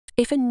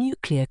If a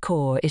nuclear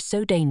core is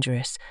so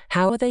dangerous,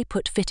 how are they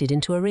fitted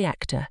into a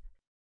reactor?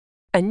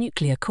 A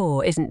nuclear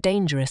core isn't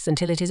dangerous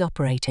until it is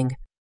operating.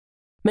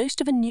 Most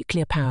of a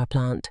nuclear power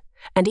plant,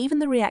 and even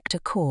the reactor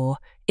core,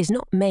 is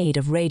not made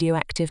of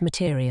radioactive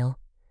material.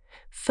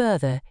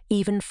 Further,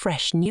 even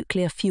fresh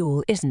nuclear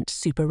fuel isn't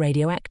super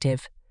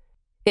radioactive.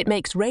 It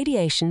makes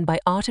radiation by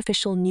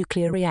artificial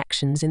nuclear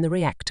reactions in the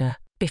reactor.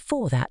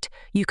 Before that,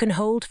 you can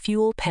hold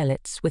fuel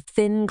pellets with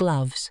thin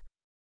gloves.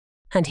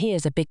 And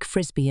here's a big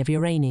frisbee of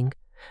uranium.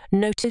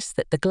 Notice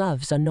that the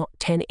gloves are not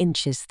 10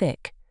 inches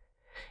thick.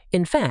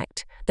 In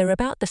fact, they're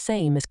about the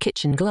same as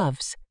kitchen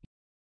gloves.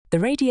 The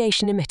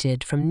radiation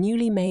emitted from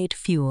newly made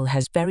fuel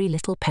has very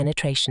little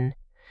penetration.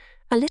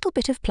 A little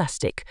bit of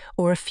plastic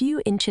or a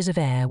few inches of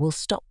air will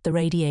stop the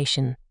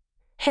radiation.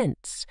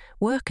 Hence,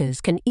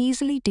 workers can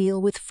easily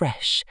deal with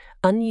fresh,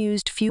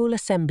 unused fuel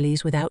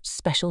assemblies without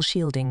special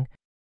shielding.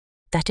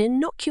 That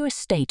innocuous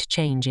state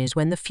changes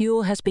when the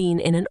fuel has been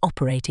in an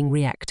operating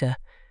reactor.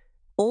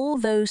 All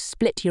those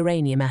split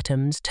uranium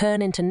atoms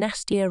turn into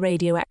nastier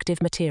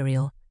radioactive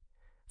material.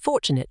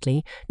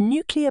 Fortunately,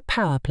 nuclear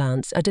power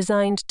plants are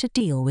designed to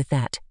deal with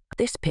that.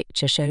 This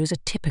picture shows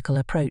a typical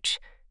approach.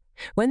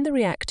 When the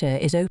reactor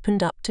is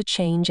opened up to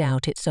change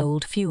out its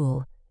old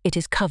fuel, it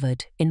is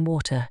covered in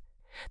water.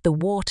 The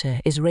water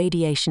is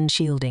radiation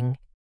shielding.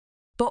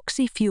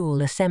 Boxy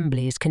fuel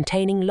assemblies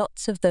containing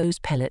lots of those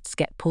pellets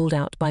get pulled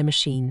out by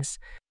machines.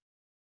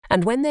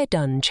 And when they're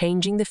done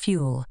changing the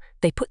fuel,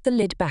 they put the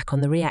lid back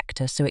on the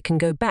reactor so it can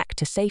go back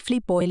to safely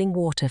boiling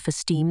water for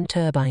steam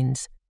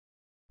turbines.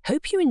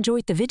 Hope you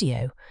enjoyed the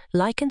video.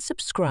 Like and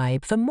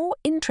subscribe for more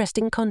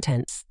interesting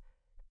contents.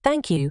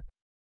 Thank you.